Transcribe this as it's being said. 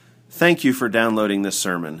Thank you for downloading this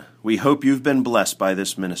sermon. We hope you've been blessed by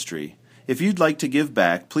this ministry. If you'd like to give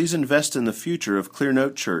back, please invest in the future of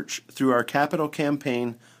Clearnote Church through our capital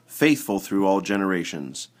campaign, Faithful Through All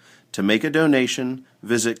Generations. To make a donation,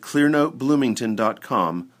 visit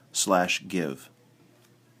clearnotebloomington.com/give.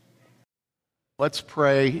 Let's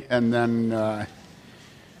pray, and then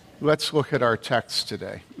let's look at our text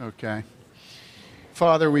today, okay?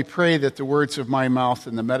 Father, we pray that the words of my mouth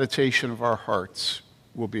and the meditation of our hearts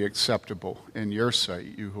will be acceptable in your sight,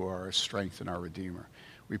 you who are our strength and our Redeemer.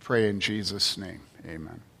 We pray in Jesus' name,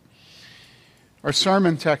 amen. Our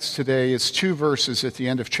sermon text today is 2 verses at the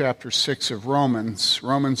end of chapter 6 of Romans.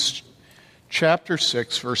 Romans chapter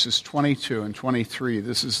 6, verses 22 and 23.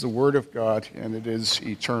 This is the word of God, and it is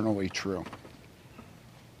eternally true.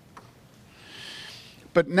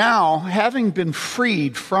 But now, having been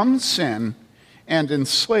freed from sin and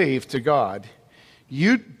enslaved to God,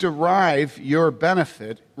 you derive your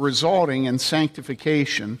benefit resulting in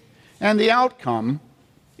sanctification and the outcome,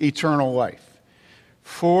 eternal life.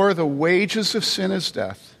 For the wages of sin is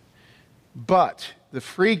death, but the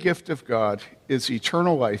free gift of God is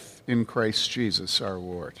eternal life in Christ Jesus our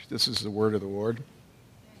Lord. This is the word of the Lord.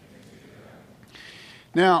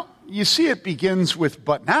 Now, you see it begins with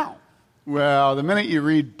but now. Well, the minute you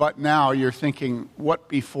read but now, you're thinking, what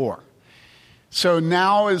before? So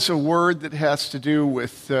now is a word that has to do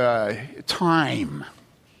with time.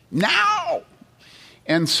 Now!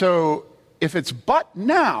 And so if it's but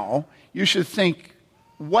now, you should think,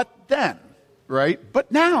 what then? Right?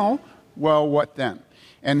 But now, well, what then?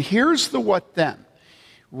 And here's the what then.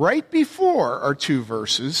 Right before are 2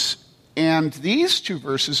 verses, and these 2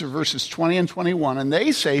 verses are verses 20 and 21, and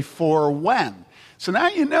they say, for when. So now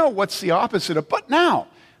you know what's the opposite of but now.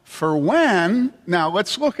 For when, now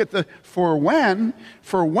let's look at the for when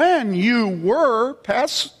you were,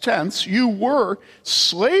 past tense, you were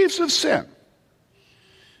slaves of sin.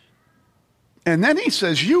 And then he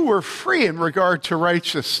says you were free in regard to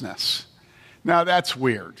righteousness. Now that's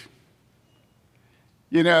weird.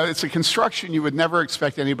 You know, it's a construction you would never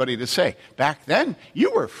expect anybody to say. Back then,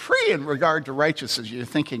 you were free in regard to righteousness. You're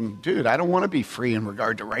thinking, dude, I don't want to be free in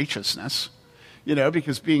regard to righteousness. You know,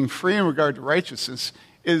 because being free in regard to righteousness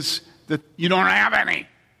is that you don't have any.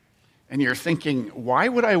 And you're thinking, why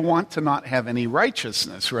would I want to not have any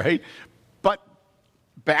righteousness, right? But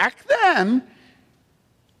back then,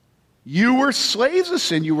 you were slaves of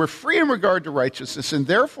sin. You were free in regard to righteousness. And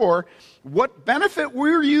therefore, what benefit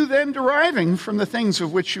were you then deriving from the things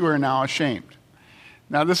of which you are now ashamed?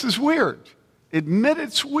 Now, this is weird. Admit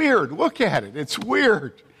it's weird. Look at it. It's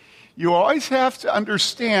weird. You always have to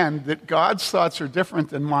understand that God's thoughts are different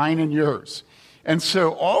than mine and yours. And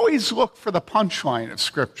so always look for the punchline of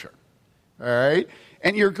Scripture, all right?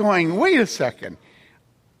 And you're going, wait a second.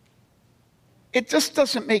 It just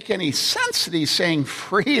doesn't make any sense that he's saying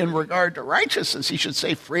free in regard to righteousness. He should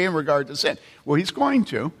say free in regard to sin. Well, he's going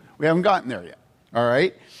to. We haven't gotten there yet, all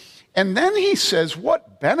right? And then he says,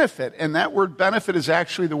 what benefit? And that word benefit is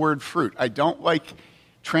actually the word fruit. I don't like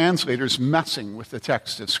translators messing with the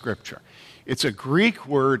text of Scripture. It's a Greek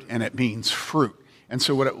word, and it means fruit. And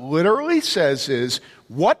so what it literally says is,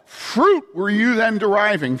 what fruit were you then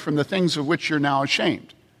deriving from the things of which you're now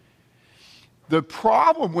ashamed? The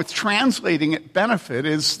problem with translating it benefit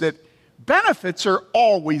is that benefits are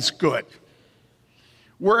always good,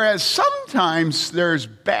 whereas sometimes there's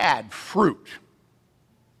bad fruit,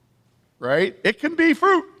 right? It can be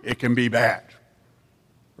fruit, it can be bad,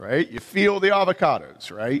 right? You feel the avocados,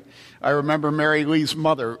 right? I remember Mary Lee's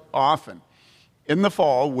mother often in the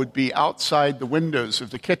fall would be outside the windows of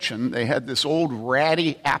the kitchen. They had this old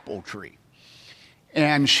ratty apple tree.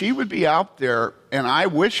 And she would be out there, and I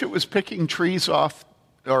wish it was picking trees off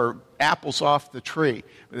or apples off the tree.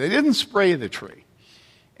 But they didn't spray the tree.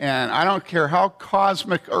 And I don't care how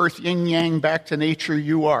cosmic earth yin-yang back to nature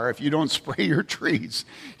you are, if you don't spray your trees,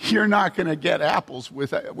 you're not going to get apples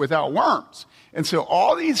without worms. And so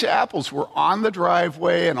all these apples were on the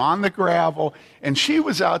driveway and on the gravel, and she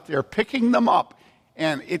was out there picking them up.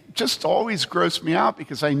 And it just always grossed me out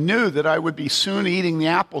because I knew that I would be soon eating the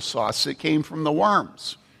applesauce that came from the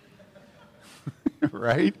worms.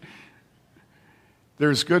 Right?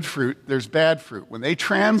 There's good fruit, there's bad fruit. When they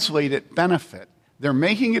translate it benefit, they're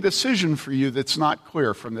making a decision for you that's not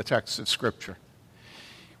clear from the text of Scripture.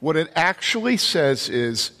 What it actually says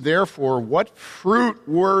is, therefore, what fruit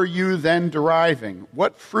were you then deriving?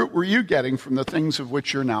 What fruit were you getting from the things of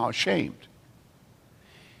which you're now ashamed?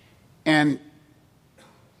 And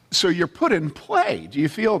so you're put in play. Do you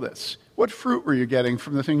feel this? What fruit were you getting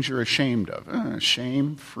from the things you're ashamed of?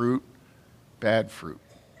 Shame, fruit, bad fruit.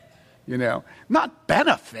 Not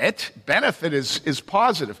benefit. Benefit is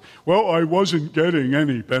positive. Well, I wasn't getting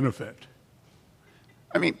any benefit.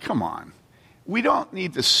 I mean, come on. We don't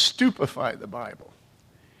need to stupefy the Bible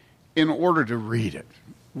in order to read it.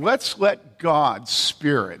 Let's let God's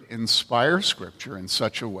Spirit inspire Scripture in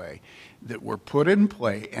such a way that we're put in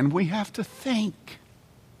play and we have to think.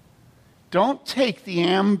 Don't take the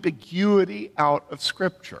ambiguity out of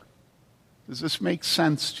Scripture. Does this make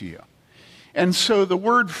sense to you? And so the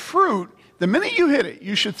word fruit, the minute you hit it,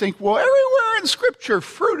 you should think, well, everywhere in Scripture,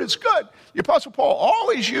 fruit is good. The Apostle Paul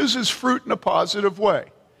always uses fruit in a positive way.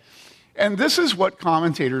 And this is what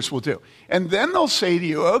commentators will do. And then they'll say to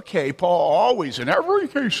you, okay, Paul always, in every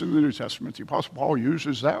case in the New Testament, the Apostle Paul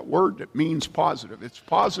uses that word that means positive. It's a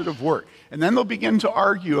positive word. And then they'll begin to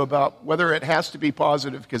argue about whether it has to be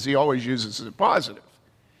positive because he always uses it positive.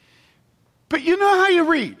 But you know how you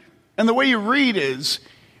read. And the way you read is,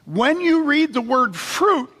 when you read the word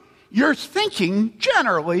fruit, you're thinking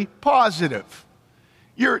generally positive.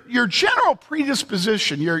 Your general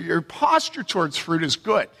predisposition, your posture towards fruit is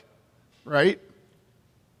good. Right?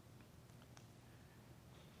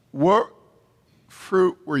 What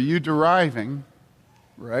fruit were you deriving,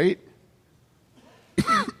 right?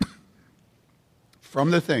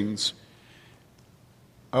 From the things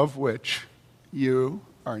of which you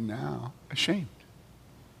are now ashamed.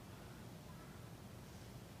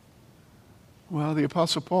 Well, the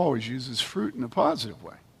Apostle Paul always uses fruit in a positive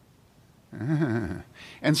way.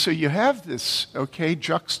 And so you have this,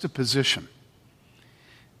 juxtaposition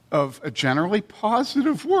of a generally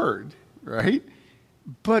positive word, right?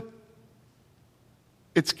 But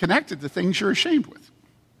it's connected to things you're ashamed with.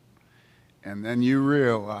 And then you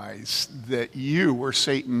realize that you were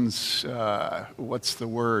Satan's,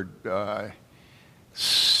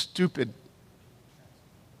 stupid,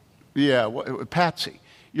 patsy.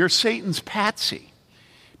 You're Satan's patsy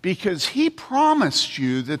because he promised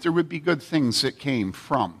you that there would be good things that came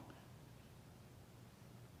from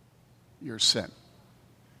your sin.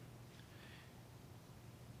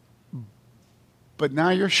 But now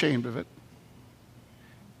you're ashamed of it.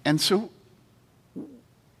 And so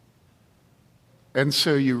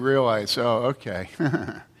you realize,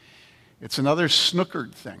 it's another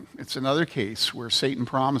snookered thing. It's another case where Satan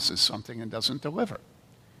promises something and doesn't deliver.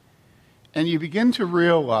 And you begin to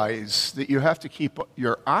realize that you have to keep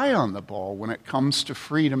your eye on the ball when it comes to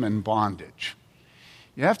freedom and bondage.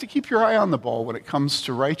 You have to keep your eye on the ball when it comes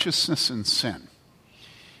to righteousness and sin.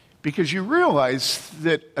 Because you realize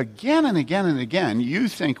that again and again and again, you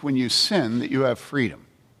think when you sin that you have freedom.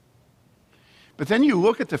 But then you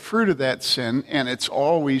look at the fruit of that sin, and it's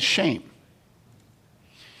always shame.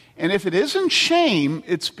 And if it isn't shame,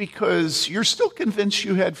 it's because you're still convinced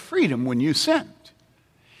you had freedom when you sinned.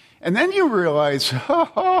 And then you realize,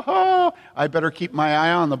 I better keep my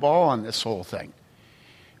eye on the ball on this whole thing.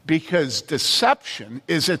 Because deception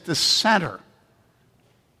is at the center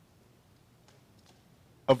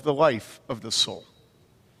of the life of the soul.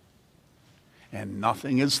 And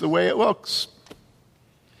nothing is the way it looks.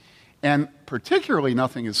 And particularly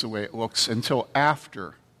nothing is the way it looks until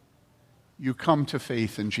after you come to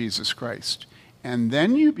faith in Jesus Christ. And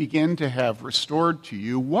then you begin to have restored to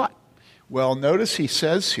you what? Well, notice he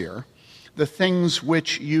says here, the things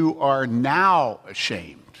which you are now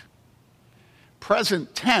ashamed.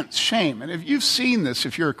 Present tense, shame. And if you've seen this,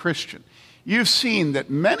 if you're a Christian, you've seen that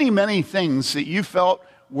many, many things that you felt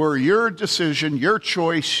were your decision, your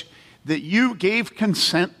choice, that you gave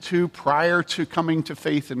consent to prior to coming to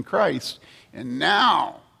faith in Christ. And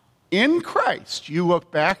now, in Christ, you look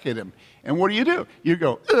back at him. And what do? You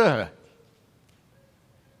go, ugh.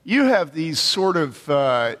 You have these sort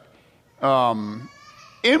of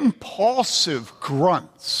impulsive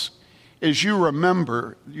grunts as you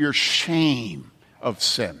remember your shame of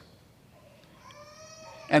sin.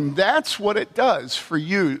 And that's what it does for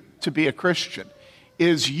you to be a Christian,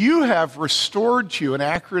 is you have restored to you an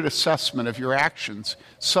accurate assessment of your actions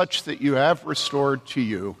such that you have restored to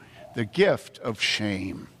you the gift of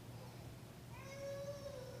shame.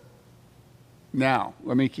 Now,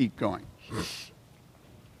 let me keep going.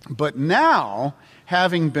 But now,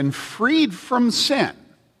 having been freed from sin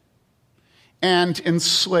and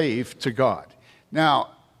enslaved to God.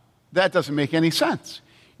 Now, that doesn't make any sense.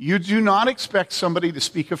 You do not expect somebody to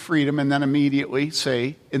speak of freedom and then immediately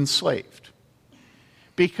say enslaved.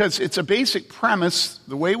 Because it's a basic premise,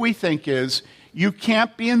 the way we think is, you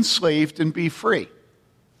can't be enslaved and be free.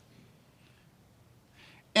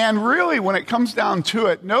 And really, when it comes down to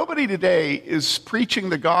it, nobody today is preaching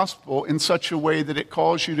the gospel in such a way that it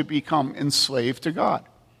calls you to become enslaved to God.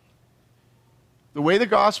 The way the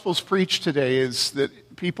gospel is preached today is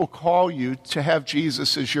that people call you to have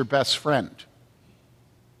Jesus as your best friend,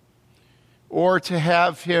 or to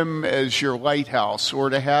have him as your lighthouse,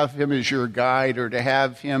 or to have him as your guide, or to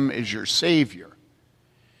have him as your savior.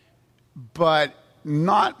 But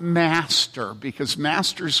not master, because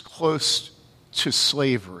master's close to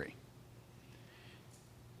slavery.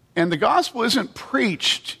 And the gospel isn't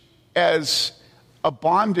preached as a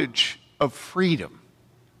bondage of freedom.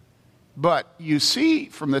 But you see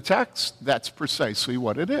from the text, that's precisely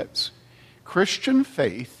what it is. Christian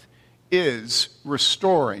faith is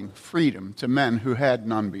restoring freedom to men who had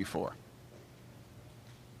none before.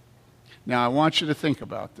 Now, I want you to think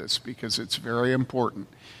about this because it's very important.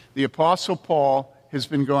 The Apostle Paul has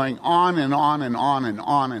been going on and on and on and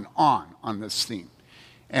on and on this theme.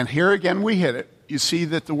 And here again we hit it. You see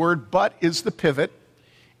that the word but is the pivot,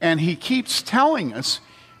 and he keeps telling us,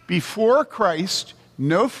 before Christ,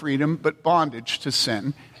 no freedom but bondage to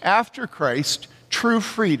sin. After Christ, true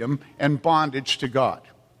freedom and bondage to God.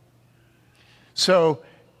 So,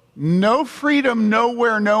 no freedom,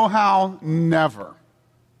 nowhere, no how, never.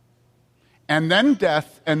 And then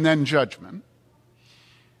death, and then judgment.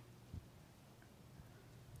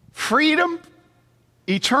 Freedom,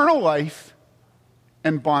 eternal life,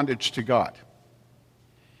 and bondage to God.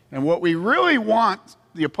 And what we really want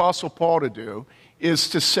the Apostle Paul to do is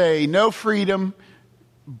to say no freedom,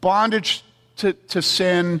 bondage to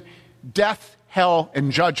sin, death, hell,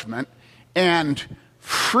 and judgment, and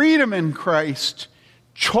freedom in Christ,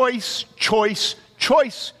 choice, choice,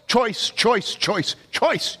 choice, choice, choice, choice,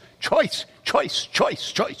 choice, choice, choice, choice,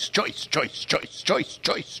 choice, choice, choice, choice, choice,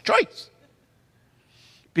 choice, choice.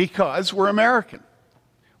 Because we're American.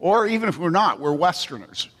 Or even if we're not, we're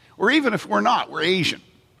Westerners. Or even if we're not, we're Asian.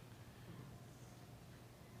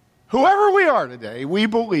 Whoever we are today, we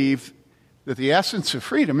believe that the essence of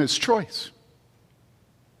freedom is choice.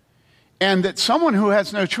 And that someone who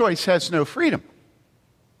has no choice has no freedom.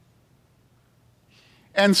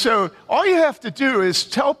 And so all you have to do is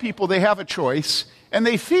tell people they have a choice and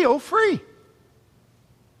they feel free.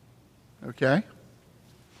 Okay?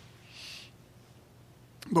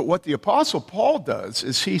 But what the Apostle Paul does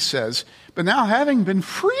is he says, but now having been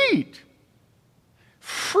freed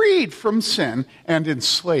from sin and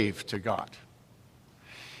enslaved to God.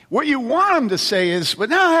 What you want him to say is, but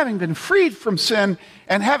now having been freed from sin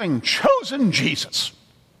and having chosen Jesus.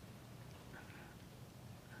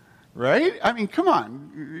 Right? I mean, come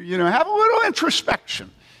on. You know, have a little introspection.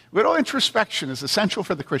 Little introspection is essential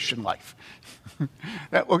for the Christian life.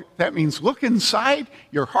 That means look inside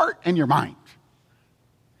your heart and your mind.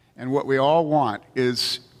 And what we all want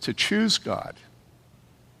is to choose God.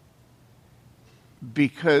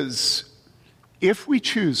 Because if we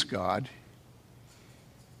choose God,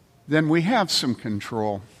 then we have some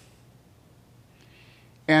control.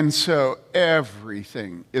 And so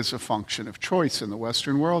everything is a function of choice in the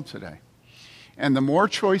Western world today. And the more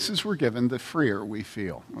choices we're given, the freer we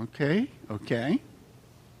feel. Okay? Okay?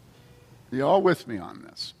 You all with me on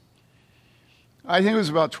this? I think it was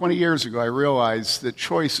about 20 years ago I realized that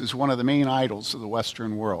choice is one of the main idols of the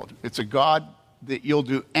Western world. It's a God that you'll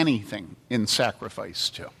do anything in sacrifice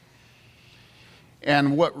to.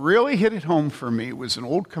 And what really hit it home for me was an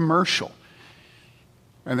old commercial.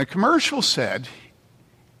 And the commercial said,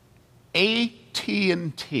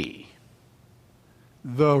 AT&T,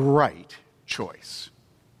 the right choice.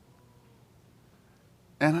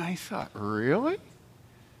 And I thought, really?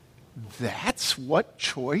 That's what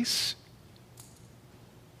choice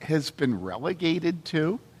has been relegated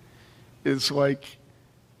to? Is like,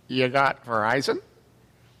 you got Verizon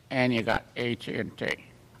and you got AT&T.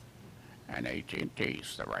 And AT&T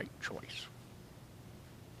is the right choice.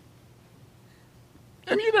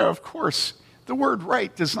 And you know, of course, the word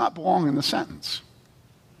right does not belong in the sentence.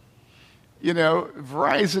 You know,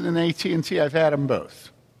 Verizon and AT&T, I've had them both.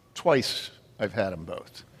 Twice I've had them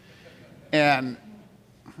both. And,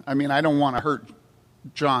 I mean, I don't want to hurt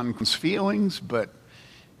John's feelings, but,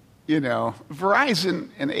 you know,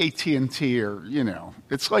 Verizon and AT&T are, you know,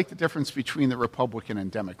 it's like the difference between the Republican and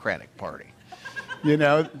Democratic Party. You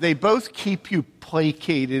know, they both keep you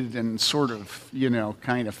placated and sort of, you know,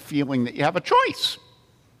 kind of feeling that you have a choice.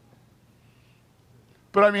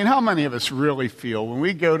 But, I mean, how many of us really feel when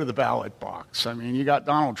we go to the ballot box? I mean, you got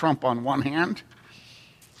Donald Trump on one hand,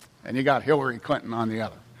 and you got Hillary Clinton on the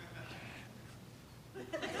other.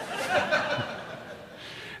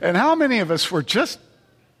 And how many of us were just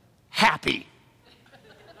happy?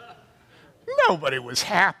 Nobody was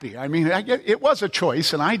happy. I mean, it was a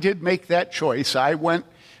choice, and I did make that choice. I went,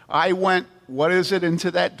 what is it,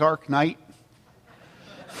 into that dark night?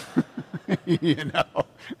 You know.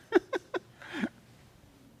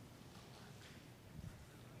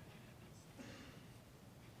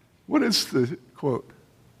 What is the quote?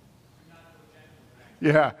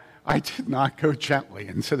 Yeah, I did not go gently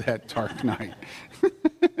into that dark night.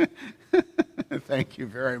 Thank you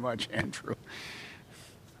very much, Andrew.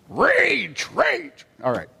 Rage, rage.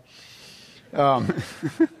 All right.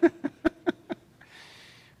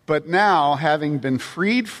 But now, having been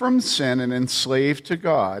freed from sin and enslaved to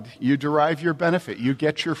God, you derive your benefit. You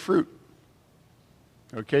get your fruit.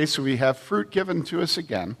 Okay, so we have fruit given to us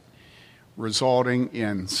again, resulting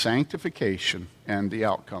in sanctification and the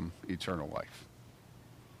outcome, eternal life.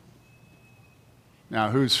 Now,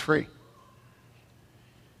 who's free?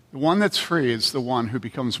 The one that's free is the one who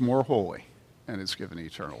becomes more holy and is given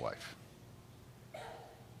eternal life.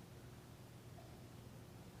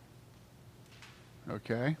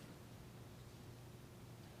 Okay?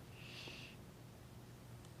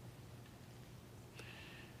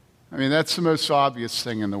 I mean, that's the most obvious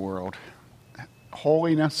thing in the world.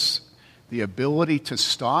 Holiness, the ability to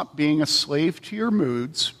stop being a slave to your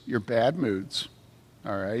moods, your bad moods,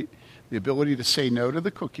 all right? The ability to say no to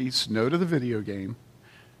the cookies, no to the video game,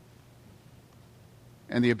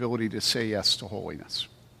 and the ability to say yes to holiness.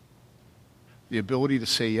 The ability to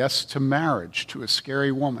say yes to marriage to a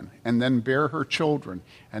scary woman and then bear her children,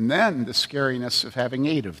 and then the scariness of having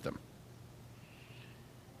 8 of them.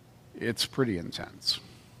 It's pretty intense.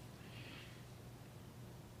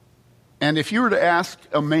 And if you were to ask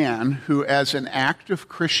a man who, as an act of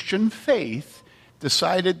Christian faith,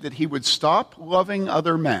 decided that he would stop loving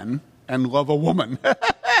other men and love a woman,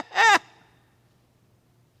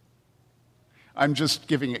 I'm just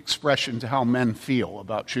giving expression to how men feel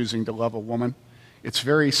about choosing to love a woman. It's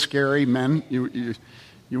very scary. Men, you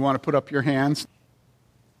want to put up your hands.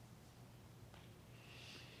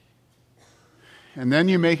 And then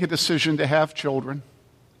you make a decision to have children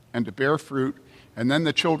and to bear fruit, and then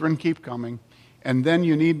the children keep coming, and then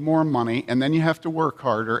you need more money, and then you have to work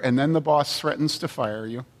harder, and then the boss threatens to fire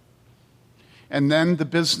you, and then the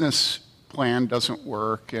business plan doesn't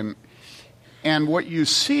work, and what you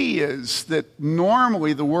see is that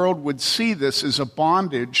normally the world would see this as a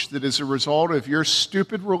bondage that is a result of your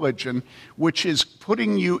stupid religion, which is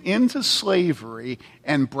putting you into slavery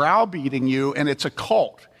and browbeating you, and it's a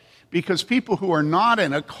cult. Because people who are not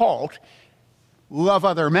in a cult love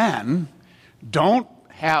other men, don't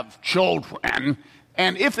have children,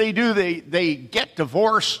 and if they do, they get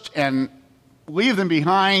divorced and leave them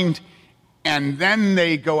behind, and then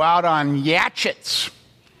they go out on yachets.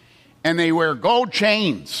 And they wear gold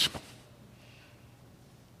chains.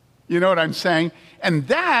 You know what I'm saying? And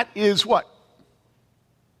that is what?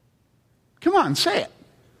 Come on, say it.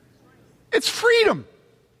 It's freedom.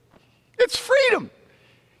 It's freedom.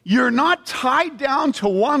 You're not tied down to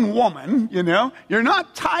one woman, you know. You're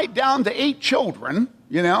not tied down to 8 children,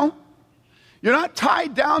 you know. You're not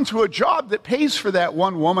tied down to a job that pays for that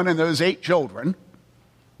one woman and those 8 children,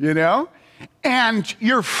 you know. And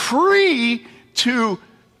you're free to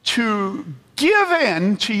give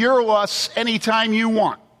in to your lusts anytime you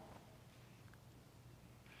want.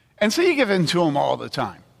 And so you give in to them all the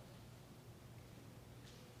time.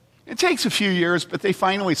 It takes a few years, but they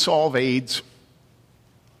finally solve AIDS.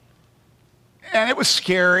 And it was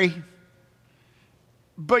scary.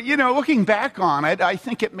 But, you know, looking back on it, I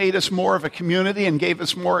think it made us more of a community and gave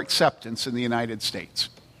us more acceptance in the United States.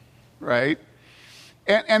 Right?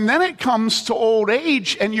 And then it comes to old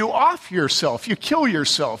age, and you off yourself. You kill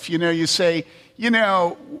yourself. You know, you say, you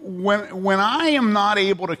know, when I am not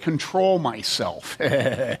able to control myself,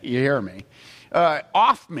 you hear me,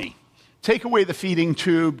 off me. Take away the feeding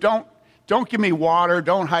tube. Don't give me water.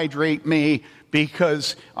 Don't hydrate me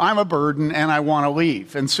because I'm a burden and I want to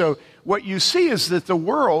leave. And so what you see is that the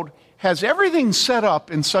world has everything set up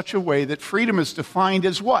in such a way that freedom is defined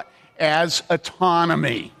as what? As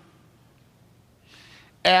autonomy.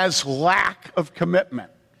 As lack of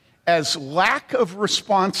commitment, as lack of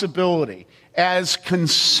responsibility, as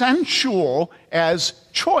consensual as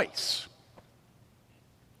choice.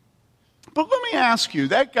 But let me ask you,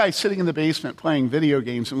 that guy sitting in the basement playing video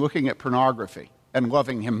games and looking at pornography and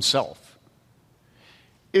loving himself,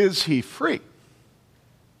 is he free?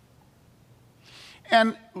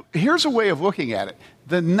 And here's a way of looking at it.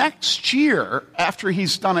 The next year, after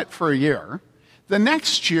he's done it for a year, the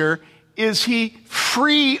next year, is he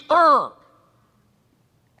freer?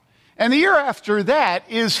 And the year after that,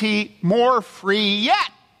 is he more free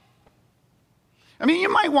yet? I mean, you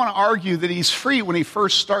might want to argue that he's free when he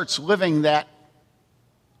first starts living that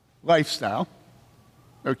lifestyle,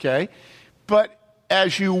 okay? But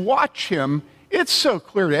as you watch him, it's so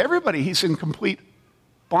clear to everybody he's in complete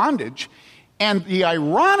bondage. And the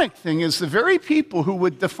ironic thing is the very people who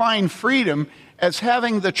would define freedom as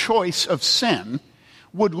having the choice of sin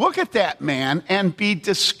would look at that man and be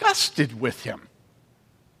disgusted with him.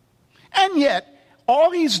 And yet,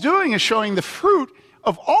 all he's doing is showing the fruit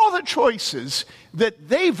of all the choices that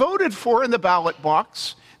they voted for in the ballot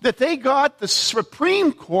box, that they got the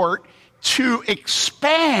Supreme Court to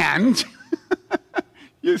expand.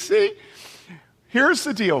 You see? Here's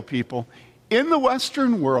the deal, people. In the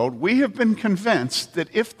Western world, we have been convinced that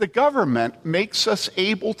if the government makes us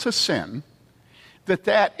able to sin,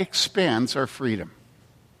 that expands our freedom.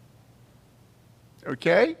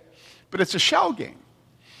 Okay? But it's a shell game.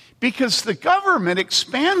 Because the government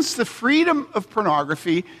expands the freedom of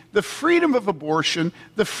pornography, the freedom of abortion,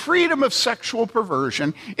 the freedom of sexual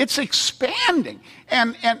perversion. It's expanding.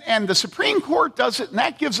 And the Supreme Court does it, and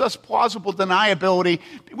that gives us plausible deniability.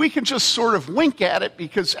 We can just sort of wink at it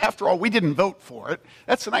because, after all, we didn't vote for it.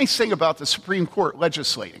 That's the nice thing about the Supreme Court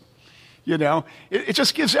legislating. You know, it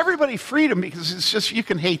just gives everybody freedom because it's just, you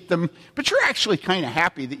can hate them, but you're actually kind of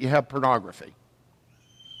happy that you have pornography.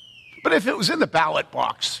 But if it was in the ballot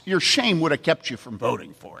box, your shame would have kept you from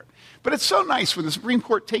voting for it. But it's so nice when the Supreme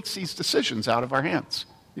Court takes these decisions out of our hands,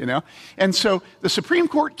 you know? And so the Supreme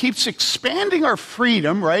Court keeps expanding our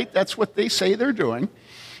freedom, right? That's what they say they're doing.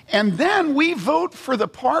 And then we vote for the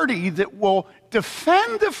party that will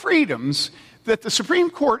defend the freedoms that the Supreme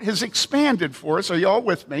Court has expanded for us. Are you all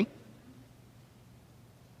with me?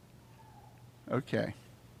 Okay.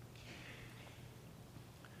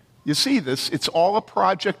 You see this, it's all a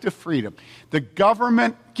project of freedom. The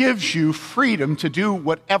government gives you freedom to do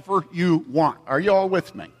whatever you want. Are you all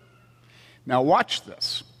with me? Now watch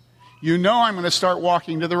this. You know I'm going to start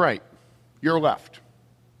walking to the right, your left.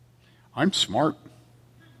 I'm smart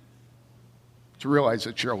to realize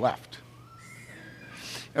it's your left.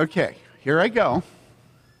 Okay, here I go.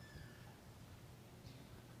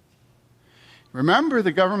 Remember,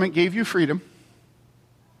 the government gave you freedom.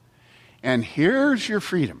 And here's your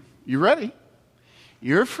freedom. You ready?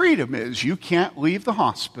 Your freedom is you can't leave the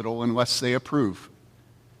hospital unless they approve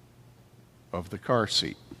of the car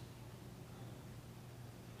seat.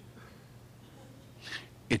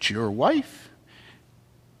 It's your wife.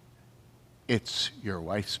 It's your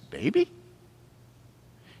wife's baby.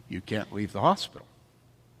 You can't leave the hospital.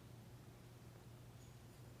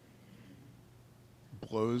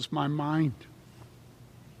 Blows my mind.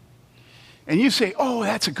 And you say, oh,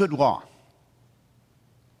 that's a good law.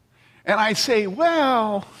 And I say,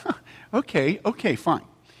 well, okay, fine.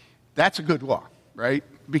 That's a good law, right?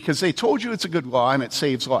 Because they told you it's a good law and it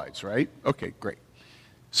saves lives, right? Okay, great.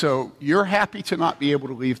 So you're happy to not be able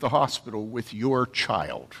to leave the hospital with your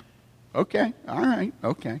child. Okay, all right,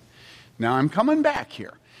 okay. Now I'm coming back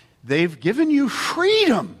here. They've given you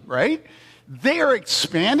freedom, right? They are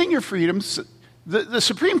expanding your freedoms. The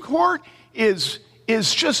Supreme Court is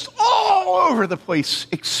just all over the place,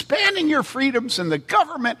 expanding your freedoms, and the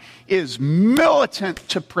government is militant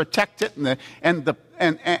to protect it, and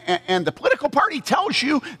the political party tells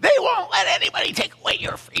you they won't let anybody take away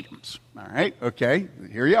your freedoms. All right, okay,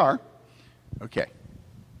 here you are. Okay.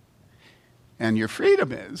 And your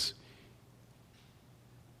freedom is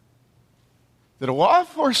that a law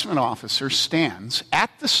enforcement officer stands at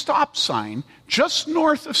the stop sign just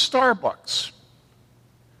north of Starbucks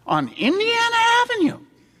on Indiana Avenue,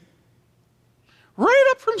 right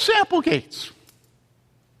up from Sample Gates,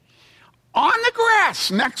 on the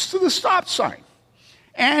grass next to the stop sign.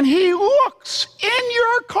 And he looks in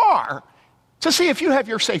your car to see if you have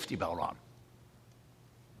your safety belt on.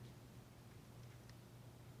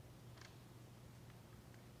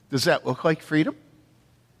 Does that look like freedom?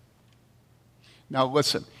 Now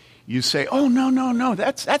listen, you say, oh, no,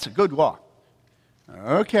 that's a good law.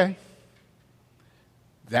 Okay.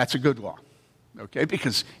 That's a good law, okay,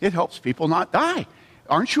 because it helps people not die.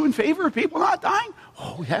 Aren't you in favor of people not dying?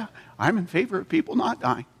 Oh, yeah, I'm in favor of people not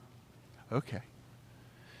dying. Okay.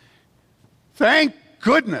 Thank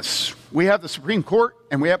goodness we have the Supreme Court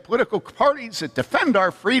and we have political parties that defend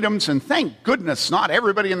our freedoms, and thank goodness not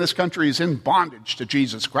everybody in this country is in bondage to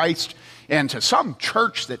Jesus Christ and to some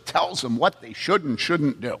church that tells them what they should and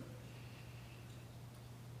shouldn't do.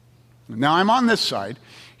 Now I'm on this side.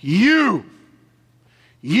 You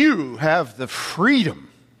have the freedom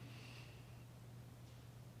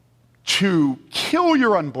to kill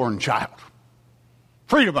your unborn child.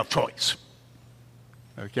 Freedom of choice.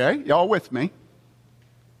 Okay? Y'all with me?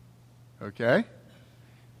 Okay?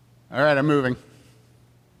 All right, I'm moving.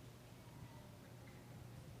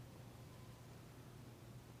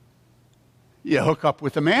 You hook up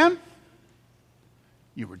with a man.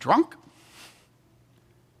 You were drunk.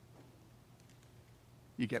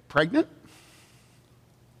 You get pregnant.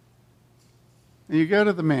 And you go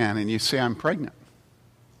to the man and you say, I'm pregnant.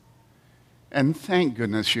 And thank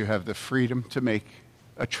goodness you have the freedom to make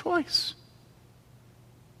a choice.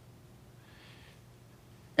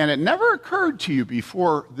 And it never occurred to you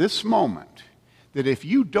before this moment that if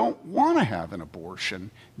you don't want to have an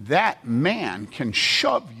abortion, that man can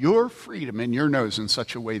shove your freedom in your nose in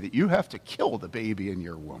such a way that you have to kill the baby in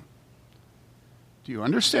your womb. Do you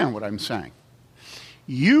understand what I'm saying?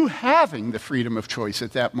 You having the freedom of choice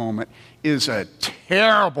at that moment is a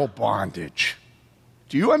terrible bondage.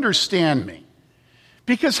 Do you understand me?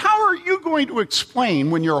 Because how are you going to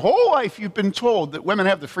explain when your whole life you've been told that women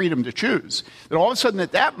have the freedom to choose, that all of a sudden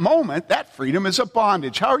at that moment, that freedom is a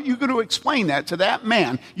bondage? How are you going to explain that to that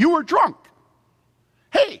man? You were drunk.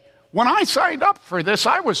 Hey, when I signed up for this,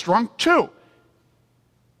 I was drunk too.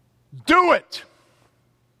 Do it.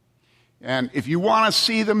 And if you want to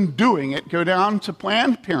see them doing it, go down to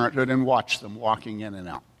Planned Parenthood and watch them walking in and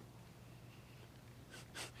out.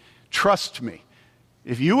 Trust me.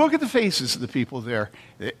 If you look at the faces of the people there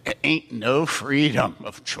ain't no freedom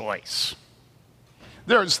of choice.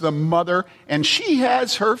 There's the mother, and she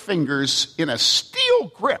has her fingers in a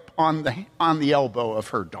steel grip on the elbow of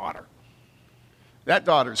her daughter. That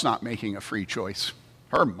daughter's not making a free choice.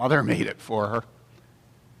 Her mother made it for her.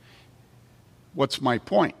 What's my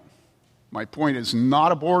point? My point is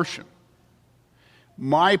not abortion.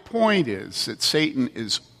 My point is that Satan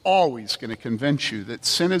is always going to convince you that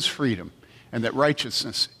sin is freedom and that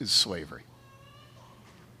righteousness is slavery.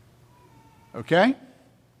 Okay?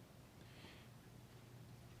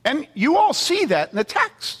 And you all see that in the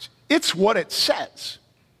text. It's what it says.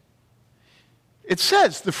 It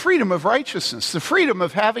says the freedom of righteousness, the freedom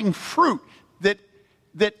of having fruit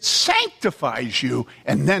that sanctifies you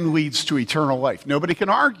and then leads to eternal life. Nobody can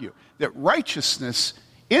argue that righteousness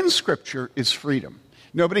in Scripture is freedom.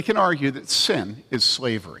 Nobody can argue that sin is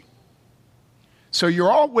slavery. So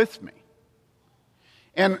you're all with me.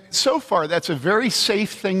 And so far, that's a very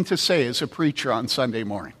safe thing to say as a preacher on Sunday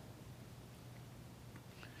morning.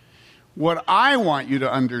 What I want you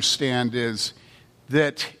to understand is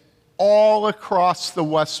that all across the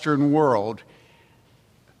Western world,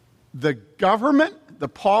 the government, the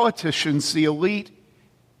politicians, the elite,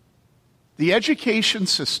 the education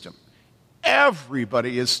system,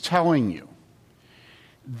 everybody is telling you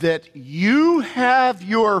that you have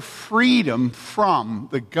your freedom from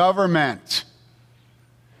the government.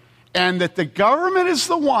 And that the government is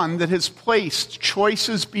the one that has placed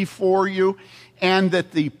choices before you, and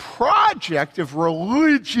that the project of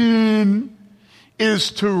religion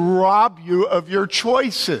is to rob you of your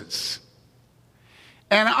choices.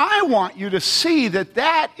 And I want you to see that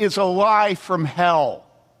that is a lie from hell.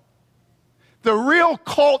 The real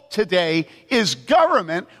cult today is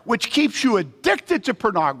government, which keeps you addicted to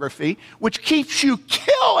pornography, which keeps you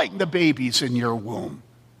killing the babies in your womb.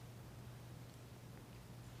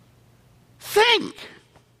 Think.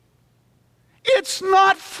 It's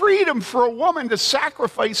not freedom for a woman to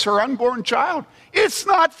sacrifice her unborn child. It's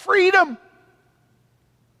not freedom.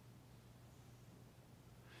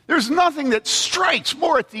 There's nothing that strikes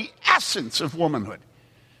more at the essence of womanhood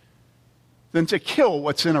than to kill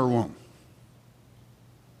what's in her womb.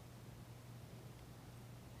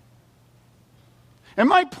 And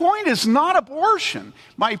my point is not abortion.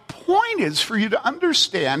 My point is for you to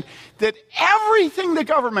understand that everything the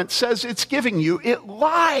government says it's giving you, it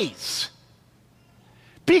lies.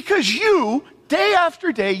 Because you, day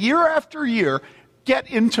after day, year after year, get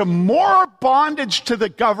into more bondage to the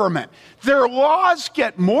government. Their laws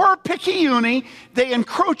get more picayune. They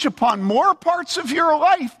encroach upon more parts of your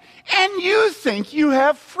life. And you think you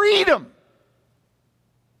have freedom.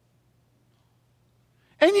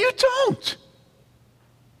 And you don't.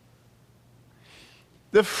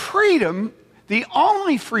 The freedom, the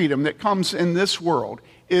only freedom that comes in this world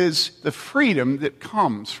is the freedom that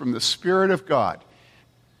comes from the Spirit of God.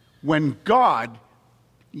 When God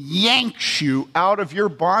yanks you out of your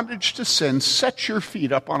bondage to sin, sets your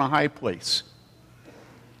feet up on a high place,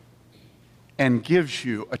 and gives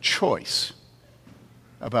you a choice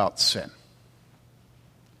about sin.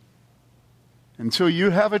 Until you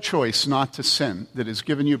have a choice not to sin that is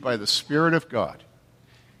given you by the Spirit of God,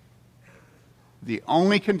 the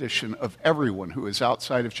only condition of everyone who is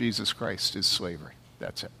outside of Jesus Christ is slavery.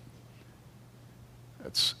 That's it.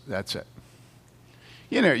 That's it.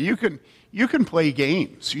 You know, you can play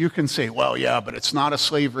games. You can say, well, yeah, but it's not a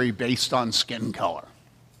slavery based on skin color.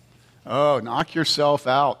 Oh, knock yourself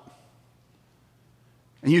out.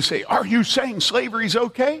 And you say, are you saying slavery's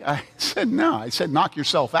okay? I said, no. I said, knock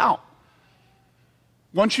yourself out.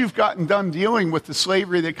 Once you've gotten done dealing with the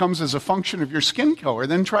slavery that comes as a function of your skin color,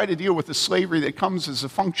 then try to deal with the slavery that comes as a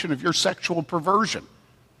function of your sexual perversion.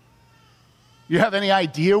 You have any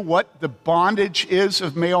idea what the bondage is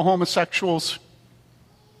of male homosexuals?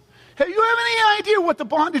 Have you have any idea what the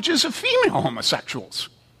bondage is of female homosexuals?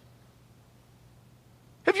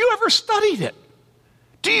 Have you ever studied it?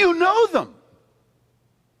 Do you know them?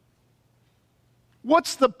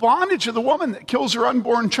 What's the bondage of the woman that kills her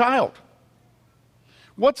unborn child?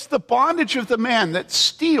 What's the bondage of the man that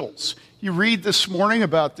steals? You read this morning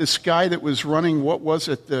about this guy that was running, what was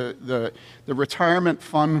it, the retirement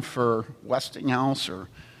fund for Westinghouse or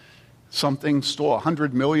something, stole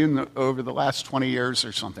 $100 million over the last 20 years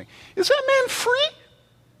or something. Is that man free?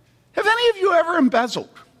 Have any of you ever embezzled?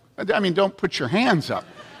 I mean, don't put your hands up.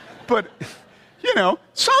 But,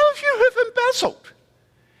 some of you have embezzled.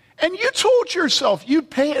 And you told yourself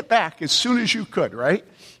you'd pay it back as soon as you could, right?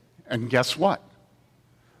 And guess what?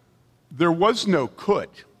 There was no could.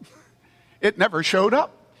 It never showed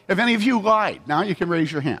up. Have any of you lied? Now you can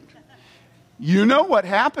raise your hand. You know what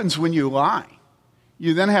happens when you lie.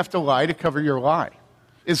 You then have to lie to cover your lie.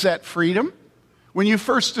 Is that freedom? When you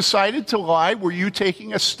first decided to lie, were you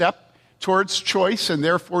taking a step towards choice and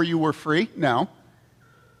therefore you were free? No.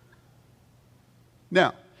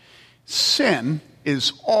 No. Sin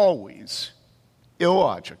is always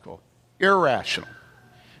illogical, irrational,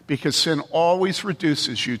 because sin always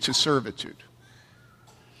reduces you to servitude.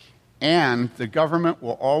 And the government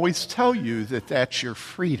will always tell you that that's your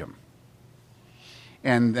freedom.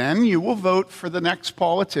 And then you will vote for the next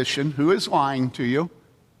politician who is lying to you,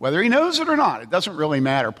 whether he knows it or not. It doesn't really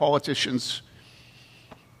matter. Politicians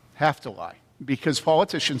have to lie, because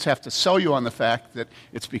politicians have to sell you on the fact that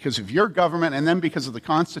it's because of your government, and then because of the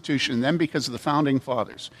Constitution, and then because of the Founding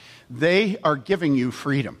Fathers. They are giving you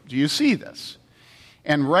freedom. Do you see this?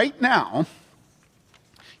 And right now,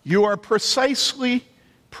 you are precisely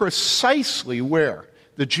where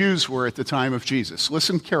the Jews were at the time of Jesus.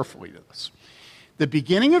 Listen carefully to this. The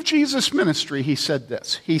beginning of Jesus' ministry, he said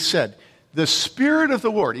this. He said, the Spirit of the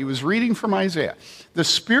Lord, he was reading from Isaiah, the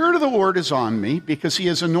Spirit of the Lord is on me because he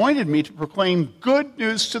has anointed me to proclaim good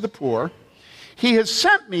news to the poor. He has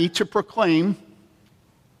sent me to proclaim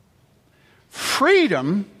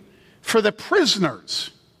freedom for the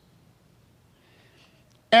prisoners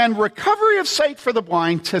and recovery of sight for the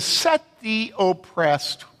blind, to set the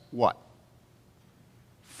oppressed what?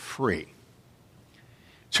 Free.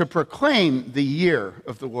 To proclaim the year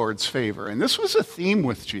of the Lord's favor. And this was a theme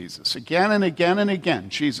with Jesus. Again and again and again,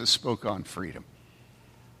 Jesus spoke on freedom.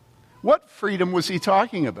 What freedom was he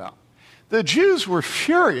talking about? The Jews were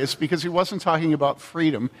furious because he wasn't talking about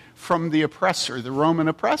freedom from the oppressor, the Roman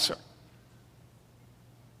oppressor.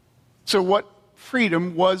 So what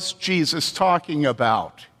freedom was Jesus talking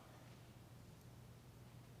about?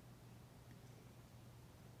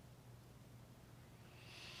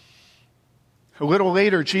 A little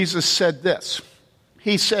later, Jesus said this.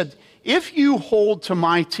 He said, if you hold to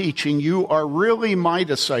my teaching, you are really my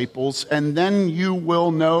disciples, and then you will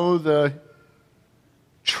know the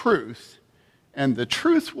truth, and the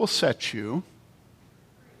truth will set you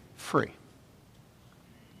free.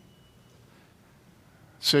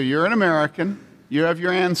 So you're an American. You have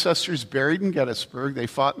your ancestors buried in Gettysburg. They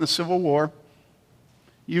fought in the Civil War.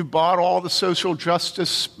 You bought all the social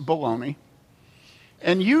justice baloney.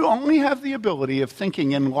 And you only have the ability of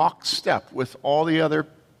thinking in lockstep with all the other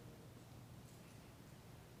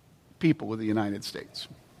people of the United States.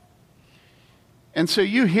 And so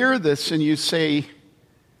you hear this and you say,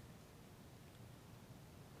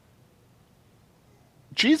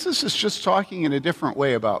 Jesus is just talking in a different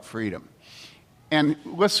way about freedom. And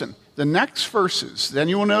listen, the next verses, then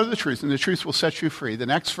you will know the truth, and the truth will set you free. The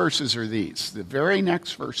next verses are these, the very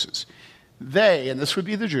next verses. They, and this would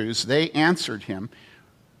be the Jews, they answered him,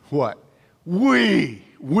 what? We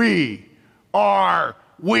are.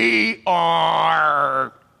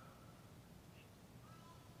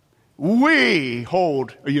 We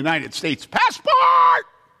hold a United States passport.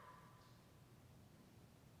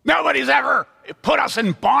 Nobody's ever put us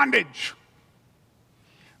in bondage.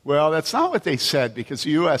 Well, that's not what they said, because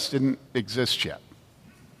the U.S. didn't exist yet.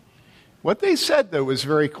 What they said, though, was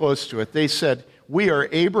very close to it. They said, we are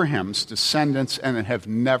Abraham's descendants and have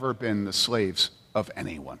never been the slaves of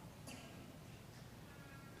anyone.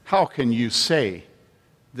 How can you say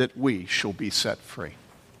that we shall be set free?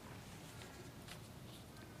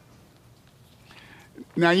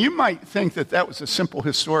 Now, you might think that that was a simple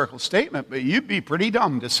historical statement, but you'd be pretty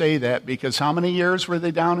dumb to say that, because how many years were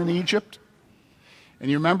they down in Egypt?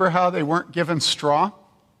 And you remember how they weren't given straw?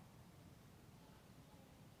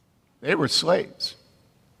 They were slaves.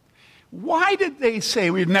 Why did they say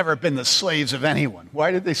we've never been the slaves of anyone?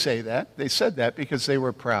 Why did they say that? They said that because they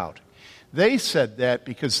were proud. They said that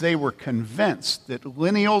because they were convinced that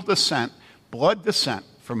lineal descent blood descent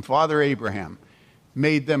from Father Abraham,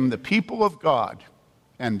 made them the people of God,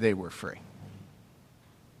 and they were free.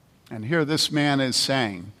 And here this man is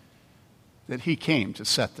saying that he came to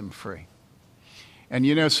set them free. And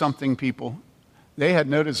you know something, people? They had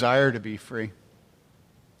no desire to be free.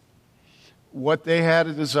 What they had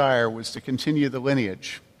a desire was to continue the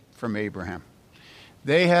lineage from Abraham.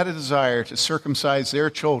 They had a desire to circumcise their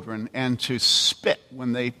children and to spit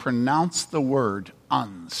when they pronounced the word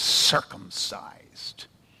uncircumcised.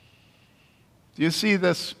 Do you see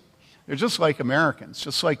this? They're just like Americans,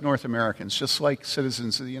 just like North Americans, just like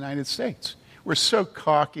citizens of the United States. We're so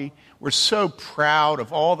cocky. We're so proud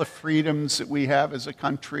of all the freedoms that we have as a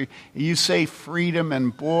country. You say freedom,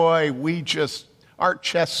 and boy, our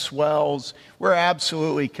chest swells. We're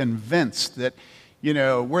absolutely convinced that,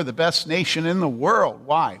 we're the best nation in the world.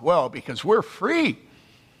 Why? Well, because we're free.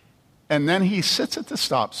 And then he sits at the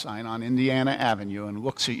stop sign on Indiana Avenue and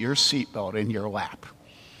looks at your seatbelt in your lap.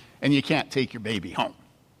 And you can't take your baby home.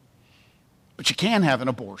 But you can have an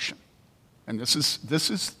abortion. And this is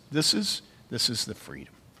the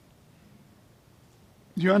freedom.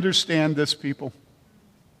 Do you understand this, people?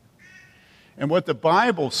 And what the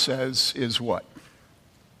Bible says is what?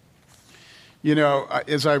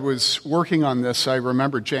 As I was working on this, I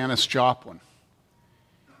remembered Janis Joplin.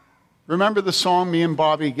 Remember the song, me and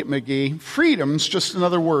Bobby McGee? Freedom's just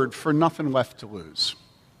another word for nothing left to lose.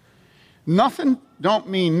 Nothing don't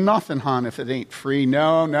mean nothing, hon, if it ain't free.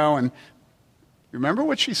 No. And remember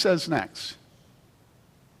what she says next?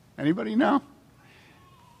 Anybody know?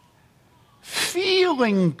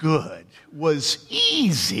 Feeling good was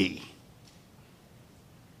easy.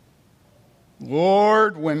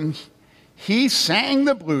 Lord, when he sang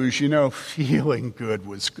the blues, feeling good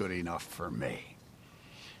was good enough for me.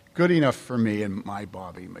 Good enough for me and my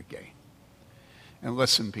Bobby McGee. And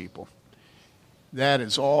listen, people, that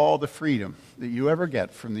is all the freedom that you ever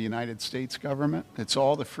get from the United States government. It's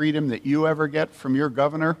all the freedom that you ever get from your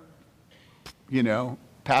governor,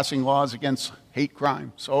 passing laws against hate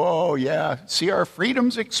crimes. Oh, yeah, see our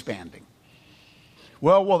freedoms expanding.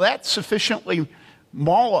 Well, will that sufficiently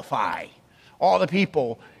mollify all the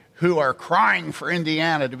people who are crying for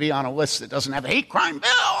Indiana to be on a list that doesn't have a hate crime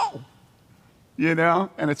bill?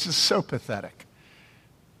 And it's just so pathetic.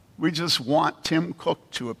 We just want Tim Cook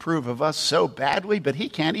to approve of us so badly, but he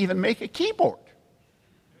can't even make a keyboard.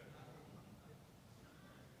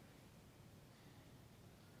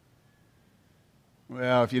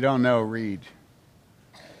 Well, if you don't know, read.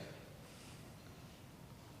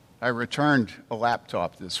 I returned a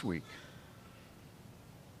laptop this week.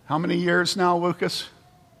 How many years now, Lucas?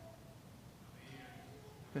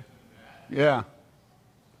 Yeah.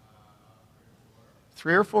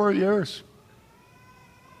 3 or 4 years.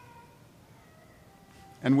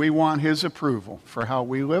 And we want his approval for how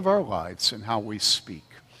we live our lives and how we speak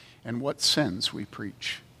and what sins we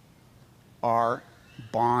preach. Our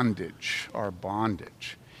bondage.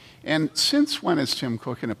 And since when is Tim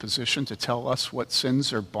Cook in a position to tell us what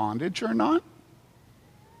sins are bondage or not?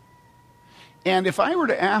 And if I were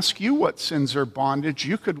to ask you what sins are bondage,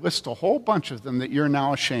 you could list a whole bunch of them that you're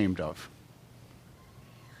now ashamed of.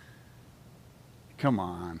 Come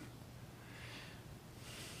on.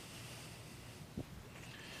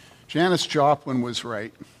 Janis Joplin was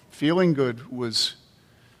right. Feeling good was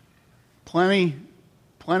plenty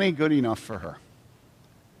good enough for her.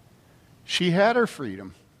 She had her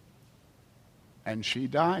freedom, and she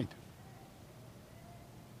died.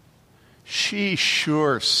 She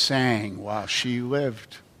sure sang while she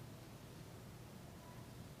lived.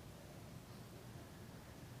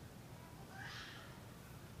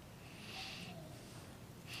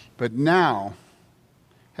 But now,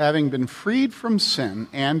 having been freed from sin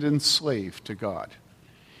and enslaved to God,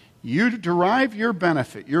 you derive your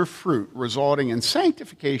benefit, your fruit, resulting in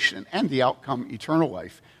sanctification and the outcome eternal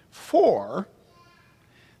life. For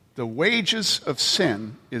the wages of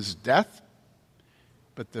sin is death,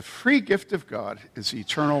 but the free gift of God is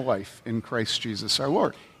eternal life in Christ Jesus our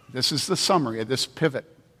Lord. This is the summary of this pivot,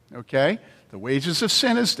 okay? The wages of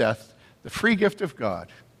sin is death. The free gift of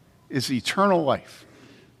God is eternal life.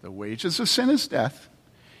 The wages of sin is death.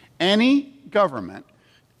 Any government,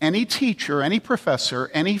 any teacher, any professor,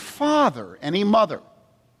 any father, any mother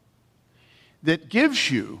that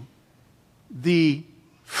gives you the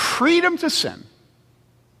freedom to sin,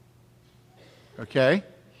 okay,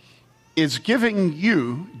 is giving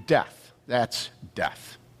you death. That's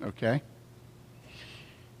death, okay?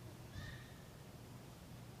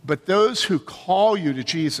 But those who call you to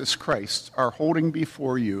Jesus Christ are holding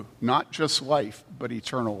before you not just life, but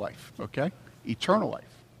eternal life, okay? Eternal life.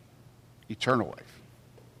 Eternal life.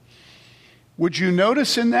 Would you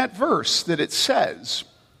notice in that verse that it says,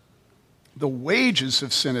 the wages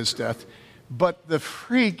of sin is death, but the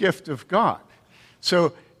free gift of God?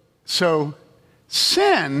 So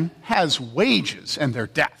sin has wages, and they're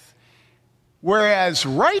death, whereas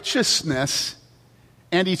righteousness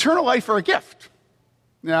and eternal life are a gift.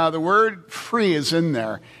 Now, the word free is in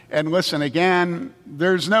there. And listen, again,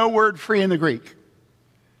 there's no word free in the Greek.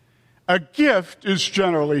 A gift is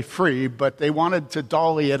generally free, but they wanted to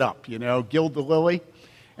dolly it up, gild the lily.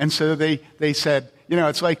 And so they said,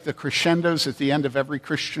 it's like the crescendos at the end of every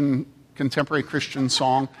contemporary Christian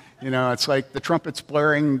song. It's like the trumpet's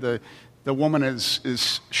blaring, the woman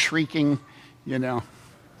is shrieking,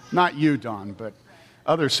 Not you, Don, but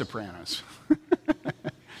other sopranos.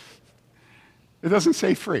 It doesn't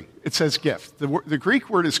say free. It says gift. The Greek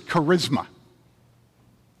word is charisma.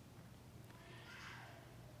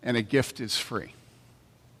 And a gift is free.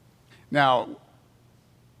 Now,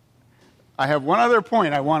 I have one other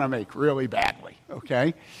point I want to make really badly,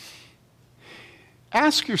 okay?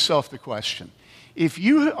 Ask yourself the question. If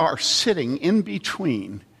you are sitting in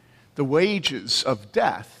between the wages of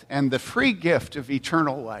death and the free gift of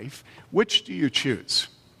eternal life, which do you choose?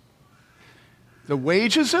 The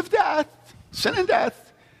wages of death, sin and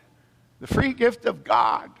death, the free gift of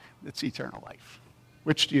God, that's eternal life.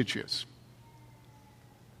 Which do you choose?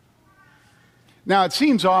 Now, it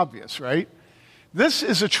seems obvious, right? This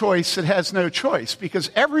is a choice that has no choice because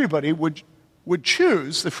everybody would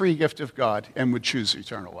choose the free gift of God and would choose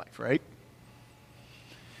eternal life, right?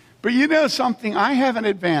 But you know something? I have an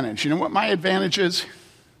advantage. You know what my advantage is?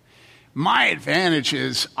 My advantage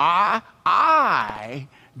is I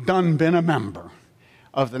done been a member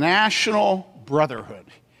of the National Brotherhood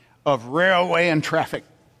of Railway and Traffic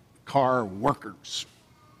Car Workers,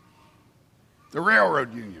 the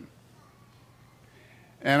Railroad Union.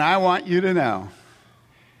 And I want you to know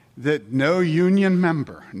that no union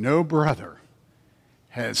member, no brother,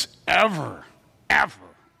 has ever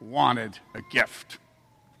wanted a gift.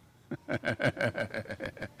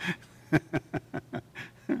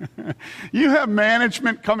 You have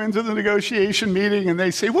management come into the negotiation meeting and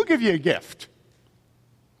they say, we'll give you a gift.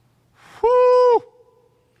 Whoo!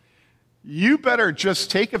 You better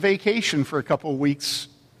just take a vacation for a couple of weeks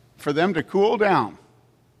for them to cool down.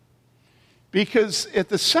 Because at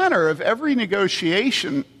the center of every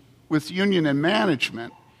negotiation with union and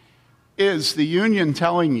management is the union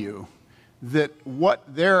telling you that what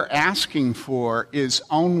they're asking for is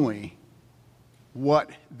only what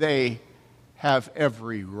they have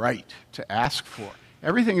every right to ask for.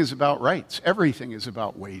 Everything is about rights. Everything is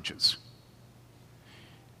about wages.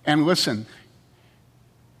 And listen,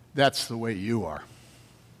 that's the way you are.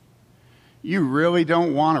 You really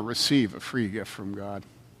don't want to receive a free gift from God.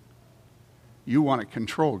 You want to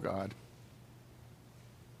control God.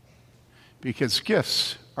 Because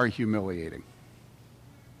gifts are humiliating.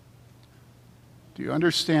 Do you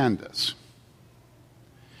understand this?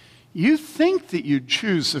 You think that you'd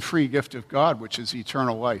choose the free gift of God, which is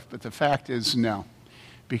eternal life, but the fact is no.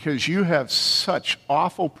 Because you have such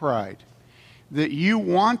awful pride that you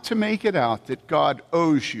want to make it out that God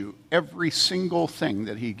owes you every single thing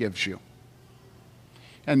that he gives you.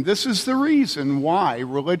 And this is the reason why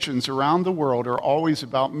religions around the world are always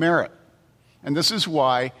about merit. And this is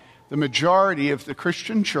why the majority of the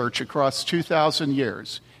Christian church across 2,000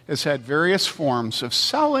 years has had various forms of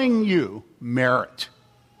selling you merit.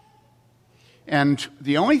 And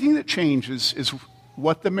the only thing that changes is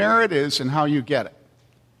what the merit is and how you get it.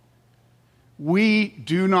 We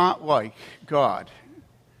do not like God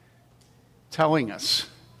telling us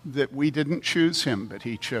that we didn't choose him, but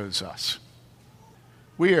he chose us.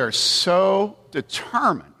 We are so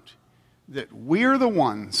determined that we're the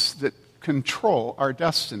ones that control our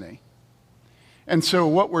destiny. And so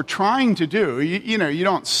what we're trying to do, you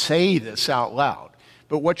don't say this out loud,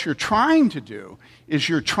 but what you're trying to do is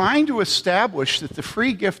you're trying to establish that the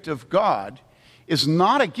free gift of God is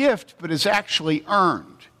not a gift, but is actually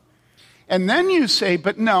earned. And then you say,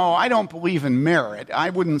 but no, I don't believe in merit.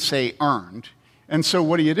 I wouldn't say earned. And so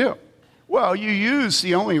what do? Well, you use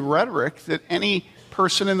the only rhetoric that any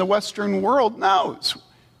person in the Western world knows.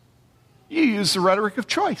 You use the rhetoric of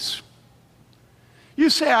choice. You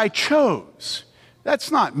say, I chose. That's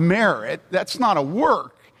not merit. That's not a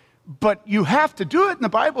work. But you have to do it. And the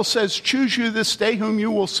Bible says, choose you this day whom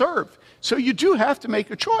you will serve. So you do have to make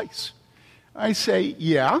a choice. I say,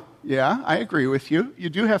 yeah, I agree with you. You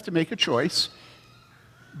do have to make a choice.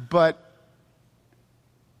 But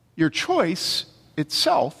your choice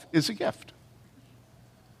itself is a gift.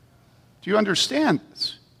 Do you understand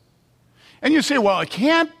this? And you say, well, it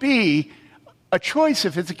can't be a choice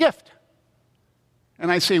if it's a gift.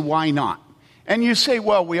 And I say, why not? And you say,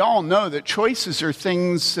 well, we all know that choices are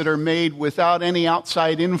things that are made without any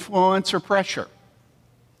outside influence or pressure.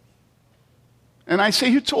 And I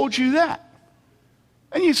say, who told you that?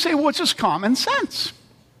 And you say, well, it's just common sense.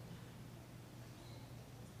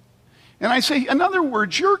 And I say, in other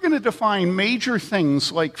words, you're going to define major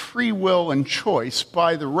things like free will and choice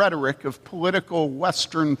by the rhetoric of political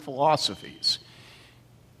Western philosophies.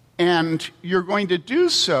 And you're going to do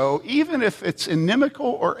so even if it's inimical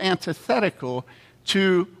or antithetical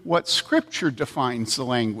to what Scripture defines the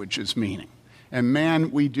language as meaning. And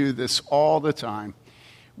man, we do this all the time.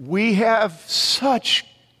 We have such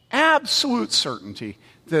absolute certainty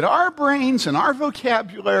that our brains and our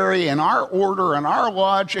vocabulary and our order and our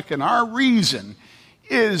logic and our reason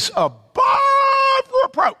is above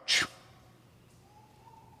reproach.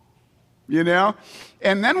 You know?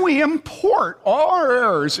 And then we import all our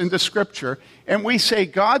errors into Scripture, and we say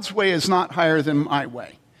God's way is not higher than my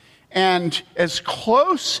way. And as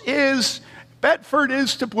close as Bedford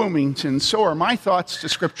is to Bloomington, so are my thoughts to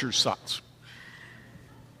Scripture's thoughts.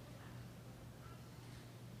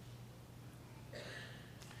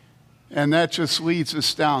 And that just leads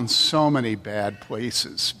us down so many bad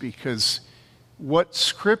places, because what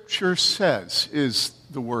Scripture says is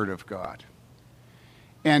the Word of God.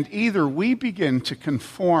 And either we begin to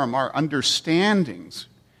conform our understandings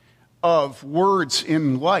of words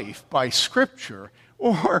in life by Scripture,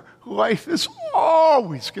 or life is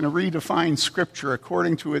always going to redefine Scripture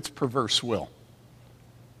according to its perverse will.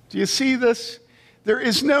 Do you see this? There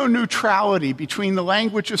is no neutrality between the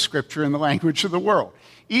language of Scripture and the language of the world.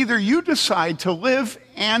 Either you decide to live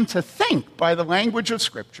and to think by the language of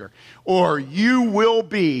Scripture, or you will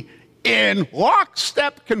be in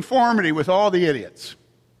lockstep conformity with all the idiots.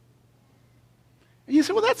 And you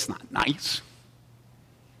say, well, that's not nice.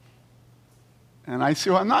 And I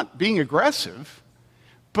say, well, I'm not being aggressive.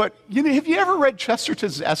 But you know, have you ever read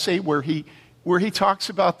Chesterton's essay where he talks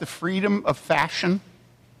about the freedom of fashion?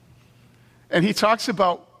 And he talks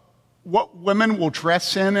about what women will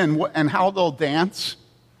dress in and how they'll dance.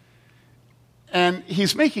 And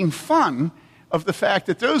he's making fun of the fact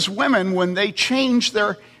that those women, when they change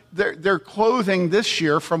their clothing this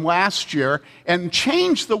year from last year and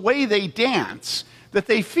change the way they dance, that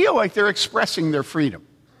they feel like they're expressing their freedom.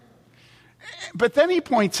 But then he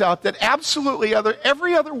points out that absolutely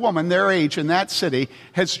every other woman their age in that city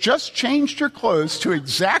has just changed her clothes to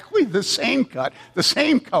exactly the same cut, the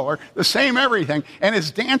same color, the same everything, and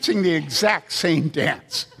is dancing the exact same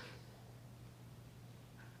dance.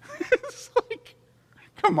 It's like,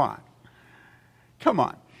 come on. Come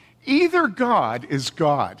on. Either God is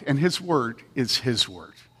God and His Word is His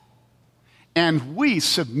Word, and we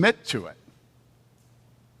submit to it,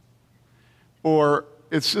 or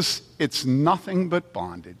it's nothing but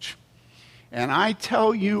bondage. And I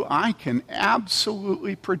tell you, I can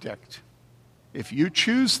absolutely predict, if you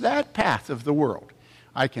choose that path of the world,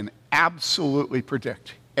 I can absolutely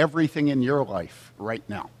predict everything in your life right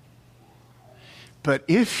now. But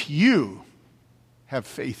if you have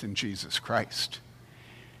faith in Jesus Christ,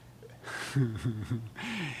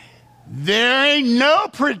 there ain't no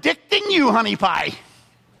predicting you, honey pie.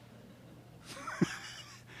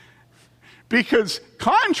 Because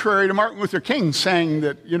contrary to Martin Luther King saying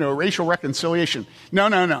that, racial reconciliation,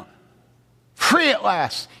 no. Free at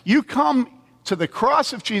last. You come to the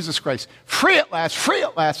cross of Jesus Christ. Free at last,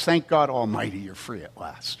 thank God Almighty, you're free at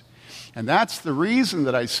last. And that's the reason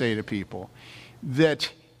that I say to people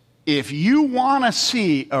that if you want to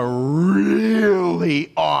see a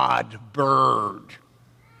really odd bird,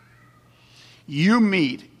 you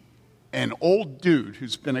meet an old dude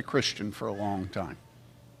who's been a Christian for a long time.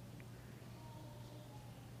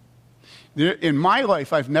 In my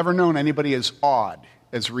life, I've never known anybody as odd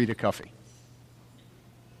as Rita Cuffey.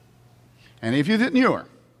 Any of you that knew her,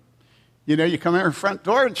 you come in her front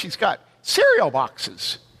door and she's got cereal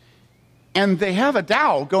boxes. And they have a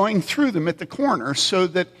dowel going through them at the corner so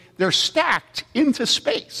that they're stacked into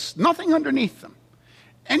space, nothing underneath them.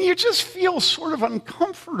 And you just feel sort of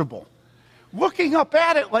uncomfortable looking up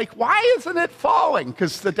at it like, why isn't it falling?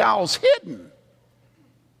 Because the dowel's hidden.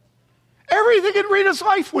 Everything in Rita's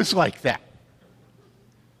life was like that.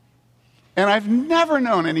 And I've never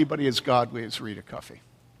known anybody as godly as Rita Cuffey.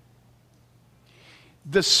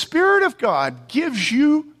 The Spirit of God gives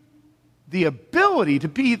you the ability to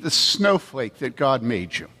be the snowflake that God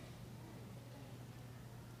made you.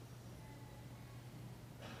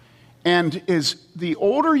 And as the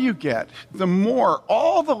older you get, the more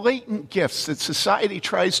all the latent gifts that society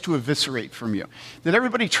tries to eviscerate from you, that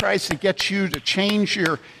everybody tries to get you to change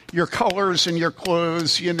your colors and your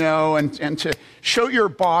clothes, and to show your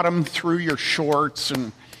bottom through your shorts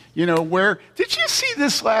and, Where, did you see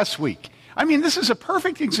this last week? I mean, this is a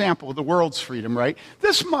perfect example of the world's freedom, right?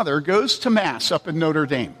 This mother goes to Mass up in Notre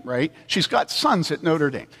Dame, right? She's got sons at Notre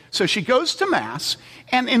Dame. So she goes to Mass,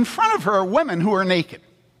 and in front of her are women who are naked.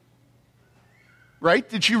 Right?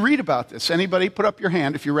 Did you read about this? Anybody put up your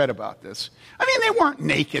hand if you read about this? I mean, they weren't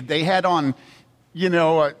naked. They had on,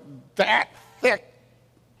 that thick,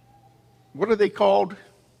 what are they called?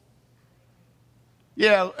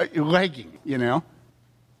 Yeah, legging,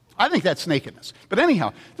 I think that's nakedness. But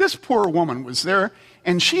anyhow, this poor woman was there,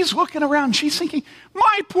 and she's looking around, she's thinking,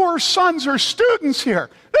 my poor sons are students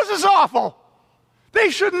here. This is awful.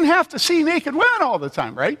 They shouldn't have to see naked women all the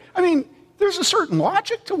time, right? I mean, there's a certain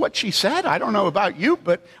logic to what she said. I don't know about you,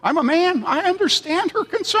 but I'm a man. I understand her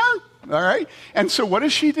concern, all right? And so what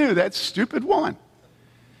does she do, that stupid woman?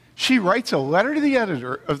 She writes a letter to the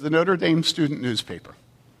editor of the Notre Dame student newspaper.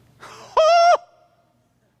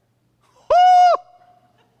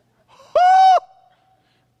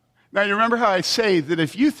 Now, you remember how I say that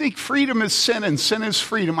if you think freedom is sin and sin is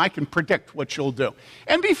freedom, I can predict what you'll do.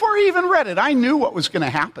 And before I even read it, I knew what was going to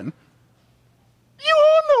happen. You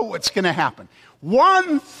all know what's going to happen.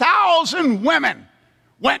 1,000 women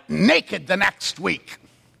went naked the next week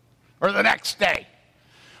or the next day.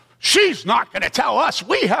 She's not going to tell us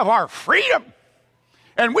we have our freedom.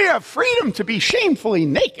 And we have freedom to be shamefully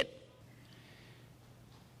naked.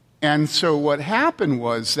 And so what happened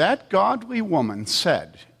was that godly woman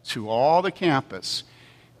said to all the campus,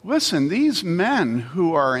 listen, these men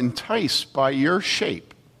who are enticed by your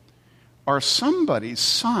shape are somebody's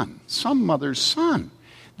son, some mother's son.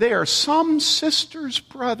 They are some sister's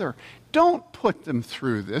brother. Don't put them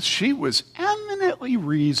through this. She was eminently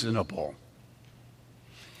reasonable.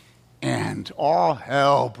 And all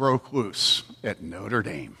hell broke loose at Notre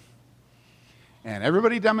Dame. And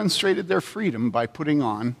everybody demonstrated their freedom by putting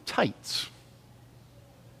on tights.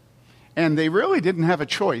 And they really didn't have a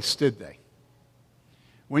choice, did they?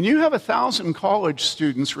 When you have 1,000 college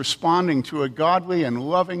students responding to a godly and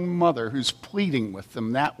loving mother who's pleading with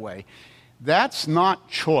them that way, that's not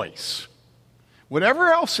choice.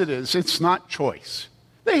 Whatever else it is, it's not choice.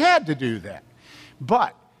 They had to do that.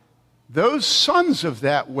 But those sons of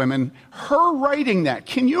that woman, her writing that,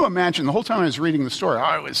 can you imagine? The whole time I was reading the story, all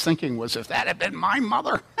I was thinking was, if that had been my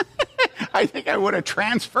mother, I think I would have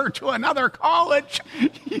transferred to another college.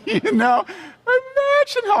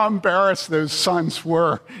 Imagine how embarrassed those sons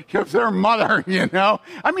were if their mother,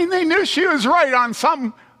 I mean, they knew she was right on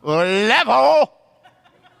some level.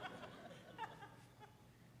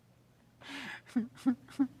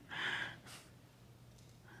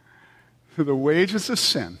 The wages of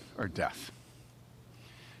sin are death.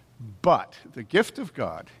 But the gift of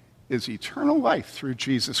God is eternal life through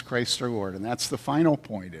Jesus Christ our Lord. And that's the final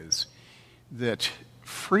point, is that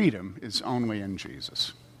freedom is only in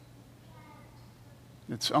Jesus.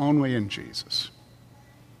 It's only in Jesus.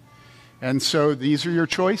 And so these are your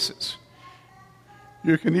choices.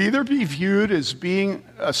 You can either be viewed as being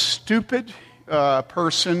a stupid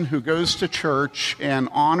person who goes to church and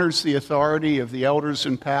honors the authority of the elders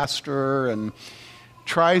and pastor and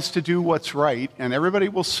tries to do what's right, and everybody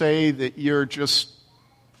will say that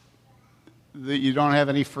that you don't have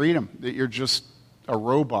any freedom, that you're just a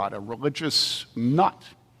robot, a religious nut.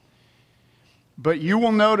 But you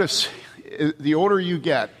will notice the older you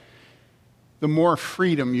get, the more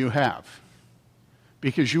freedom you have,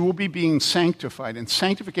 because you will be being sanctified, and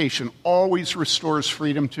sanctification always restores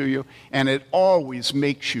freedom to you, and it always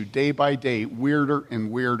makes you day by day weirder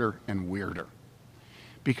and weirder and weirder,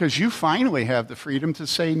 because you finally have the freedom to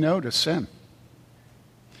say no to sin.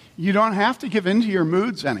 You don't have to give in to your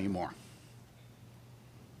moods anymore.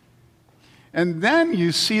 And then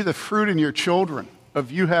you see the fruit in your children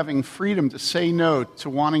of you having freedom to say no to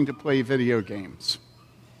wanting to play video games.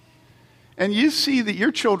 And you see that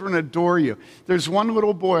your children adore you. There's one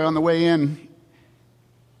little boy on the way in.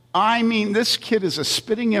 I mean, this kid is a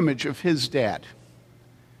spitting image of his dad.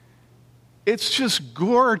 It's just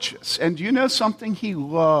gorgeous. And do you know something? He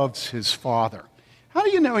loves his father. How do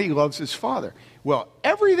you know he loves his father? Well,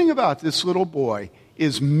 everything about this little boy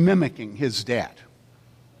is mimicking his dad.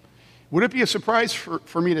 Would it be a surprise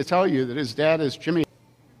for me to tell you that his dad is Jimmy?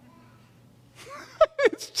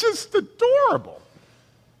 It's just adorable.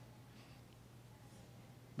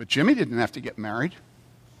 But Jimmy didn't have to get married.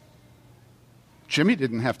 Jimmy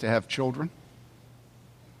didn't have to have children.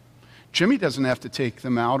 Jimmy doesn't have to take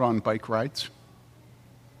them out on bike rides.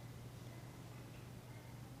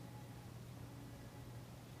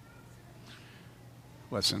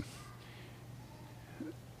 Listen,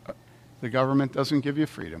 the government doesn't give you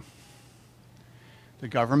freedom. The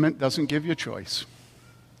government doesn't give you choice.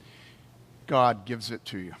 God gives it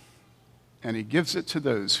to you. And he gives it to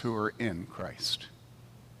those who are in Christ.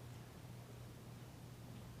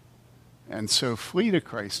 And so flee to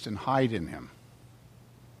Christ and hide in him.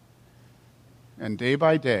 And day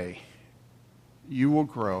by day, you will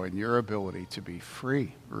grow in your ability to be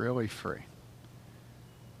free, really free.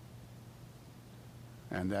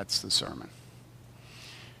 And that's the sermon.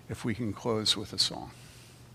 If we can close with a song.